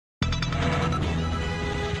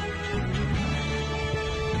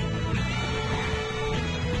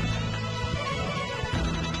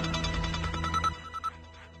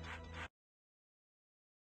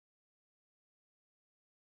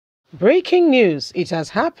Breaking news, it has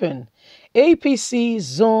happened. APC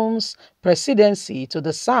zones presidency to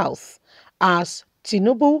the south as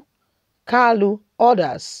Tinubu Kalu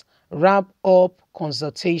orders wrap up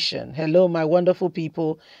consultation. Hello, my wonderful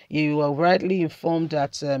people. You are rightly informed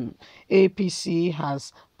that APC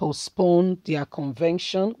has postponed their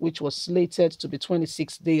convention, which was slated to be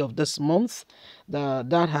 26th day of this month.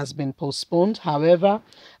 That has been postponed. However,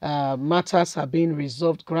 matters have been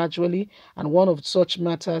resolved gradually, and one of such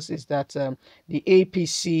matters is that the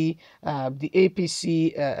APC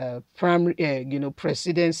primary,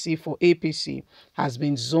 presidency for APC has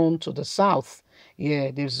been zoned to the south.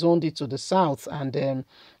 Yeah, they've zoned it to the south, and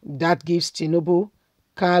that gives Tinubu,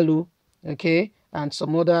 Kalu, okay, and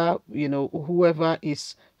some other, whoever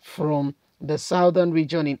is from the southern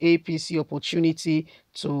region in APC opportunity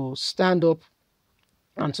to stand up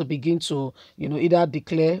and to begin to, either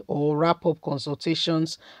declare or wrap up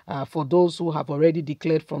consultations. For those who have already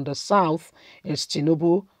declared from the south, it's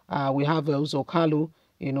Tinubu. We have Uzokalu.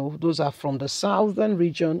 Those are from the southern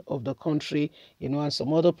region of the country, and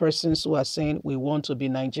some other persons who are saying we want to be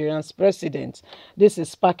Nigeria's president. This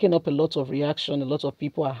is sparking up a lot of reaction. A lot of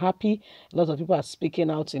people are happy. A lot of people are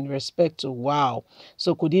speaking out in respect to, wow.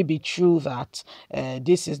 So could it be true that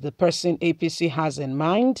this is the person APC has in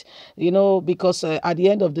mind? Because at the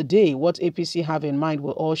end of the day, what APC have in mind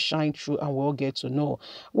will all shine through and we'll all get to know.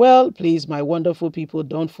 Well, please, my wonderful people,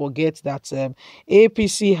 don't forget that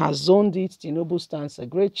APC has zoned it. Tinubu stands a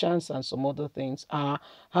great chance and some other things are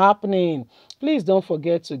happening. Please don't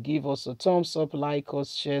forget to give us a thumbs up, like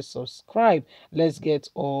us, share, subscribe. Let's get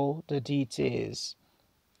all the details.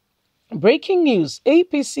 Breaking news,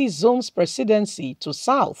 APC zones presidency to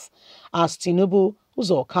south as Tinubu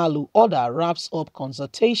Uzokalu order wraps up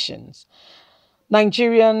consultations.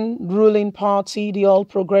 Nigerian ruling party, the All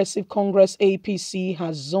Progressive Congress APC,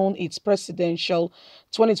 has zoned its presidential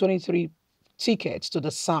 2023 ticket to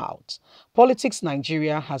the south. Politics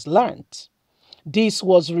Nigeria has learned. This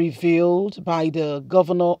was revealed by the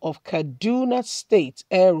governor of Kaduna State,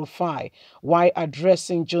 El-Rufai, while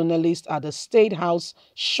addressing journalists at the State House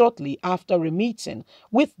shortly after a meeting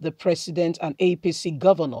with the president and APC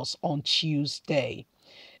governors on Tuesday.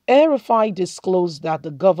 El-Rufai disclosed that the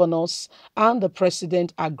governors and the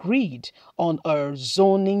president agreed on a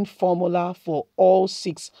zoning formula for all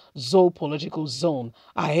 6 zoopolitical zones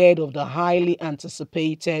ahead of the highly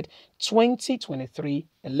anticipated 2023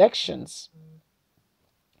 elections.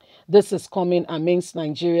 This is coming amidst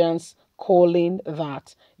Nigerians calling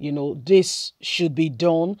that, this should be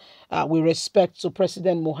done with respect to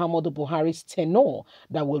President Muhammadu Buhari's tenure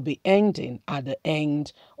that will be ending at the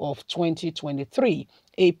end of 2023.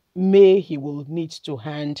 In May, he will need to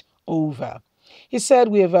hand over. He said,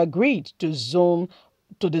 we have agreed to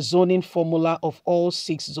the zoning formula of all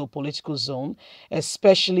 6 zoopolitical zones,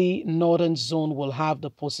 especially northern zone will have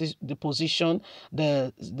the position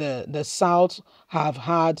the south have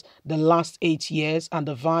had the last 8 years and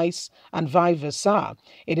vice versa.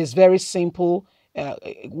 It is very simple,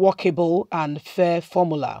 workable and fair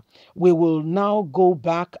formula. We will now go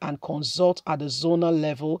back and consult at the zonal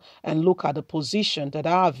level and look at the position that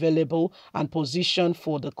are available, and position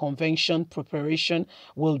for the convention preparation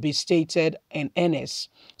will be stated in earnest.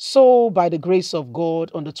 So by the grace of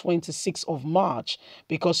God, on the 26th of March,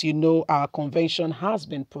 because our convention has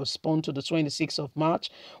been postponed to the 26th of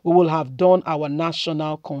March, we will have done our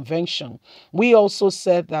national convention. We also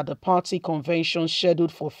said that the party convention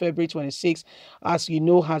scheduled for February 26th, as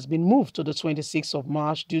has been moved to the 26th of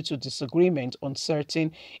March due to disagreement on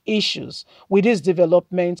certain issues. With this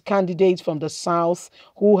development, candidates from the South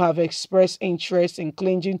who have expressed interest in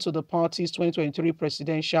clinging to the party's 2023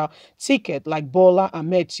 presidential ticket, like Bola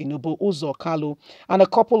Ahmed Tinubu, Uzo Kalu, and a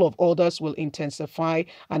couple of others, will intensify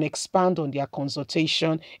and expand on their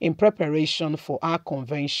consultation in preparation for our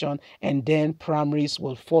convention, and then primaries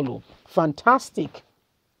will follow. Fantastic.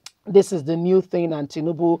 This is the new thing, and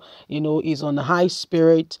Tinubu, is on high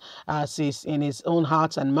spirit, as is in his own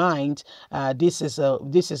heart and mind. This is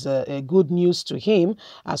a good news to him,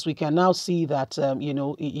 as we can now see that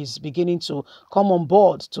he is beginning to come on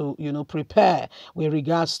board to prepare with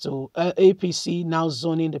regards to APC now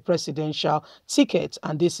zoning the presidential ticket,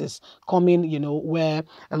 and this is coming where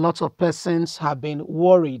a lot of persons have been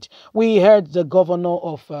worried. We heard the governor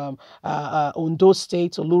of Ondo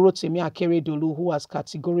State, Olurotimi Akeredolu, who has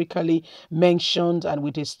categorically categorically mentioned and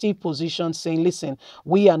with a stiff position saying, listen,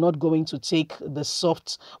 we are not going to take the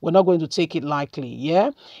soft, we're not going to take it lightly.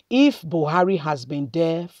 Yeah. If Buhari has been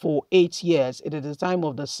there for 8 years, it is the time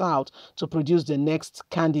of the South to produce the next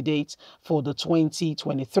candidate for the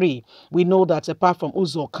 2023. We know that apart from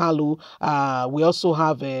Uzo Kalu, we also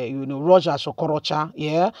have, Roger Shokorocha.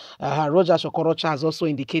 Yeah. Roger Shokorocha has also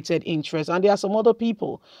indicated interest, and there are some other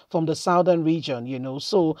people from the southern region,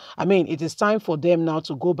 So, I mean, it is time for them now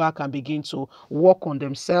to go back and begin to work on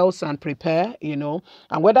themselves and prepare, And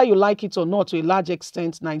whether you like it or not, to a large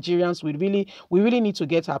extent, Nigerians, we really need to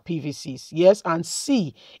get our PVCs, yes, and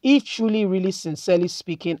see if truly, really, sincerely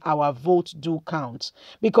speaking, our votes do count.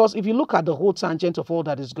 Because if you look at the whole tangent of all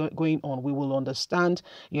that is going on, we will understand,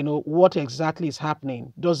 what exactly is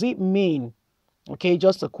happening. Does it mean, okay,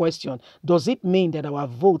 just a question, does it mean that our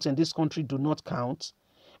votes in this country do not count?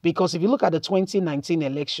 Because if you look at the 2019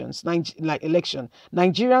 elections,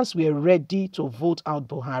 Nigerians were ready to vote out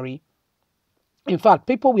Buhari. In fact,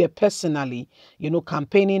 people were personally,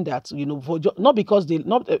 campaigning that, not because they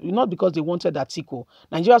wanted Atiku.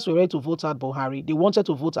 Nigerians were ready to vote out Buhari. They wanted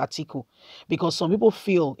to vote Atiku because some people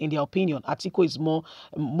feel, in their opinion, Atiku is more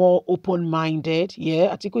open-minded.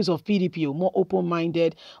 Yeah, Atiku is of PDP, more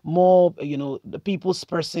open-minded, more, the people's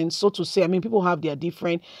person, so to say. I mean, people have their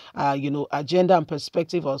different, agenda and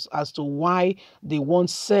perspective as to why they want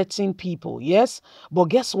certain people. Yes, but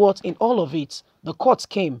guess what? In all of it, the courts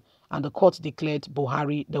came and the court declared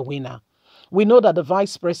Buhari the winner. We know that the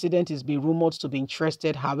vice president is being rumored to be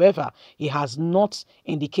interested. However, he has not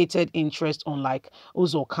indicated interest, unlike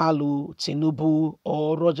Uzo Kalu, Tinubu,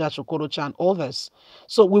 or Roger Shokorocha and others.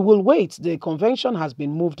 So we will wait. The convention has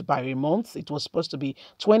been moved by a month. It was supposed to be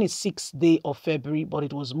 26th day of February, but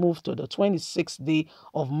it was moved to the 26th day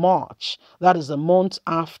of March. That is a month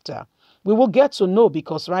after. We will get to know,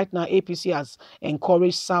 because right now APC has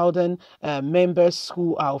encouraged southern members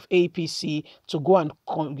who are of APC to go and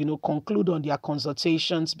conclude on their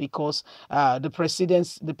consultations, because the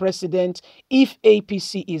president, if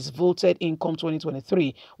APC is voted in come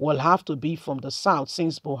 2023, will have to be from the south,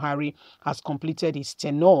 since Buhari has completed his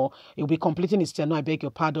tenure. He'll be completing his tenure, I beg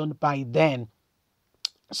your pardon, by then.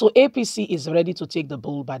 So APC is ready to take the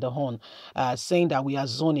bull by the horn, saying that we are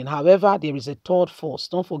zoning. However, there is a third force.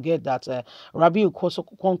 Don't forget that Rabiu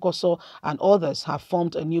Kwankwaso and others have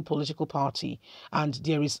formed a new political party, and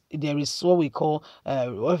there is what we call,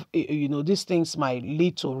 these things might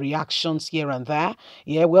lead to reactions here and there.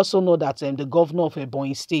 Yeah, we also know that the governor of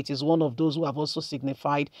Ebonyi State is one of those who have also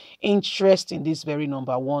signified interest in this very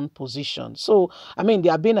number one position. So, I mean, they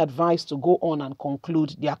are being advised to go on and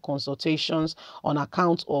conclude their consultations on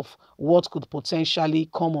account of what could potentially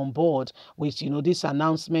come on board with, this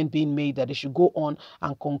announcement being made that they should go on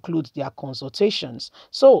and conclude their consultations.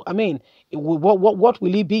 So, I mean, what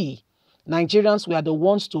will it be? Nigerians, we are the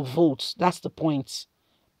ones to vote. That's the point.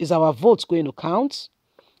 Is our vote going to count?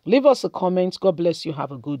 Leave us a comment. God bless you.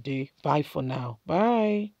 Have a good day. Bye for now.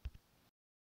 Bye.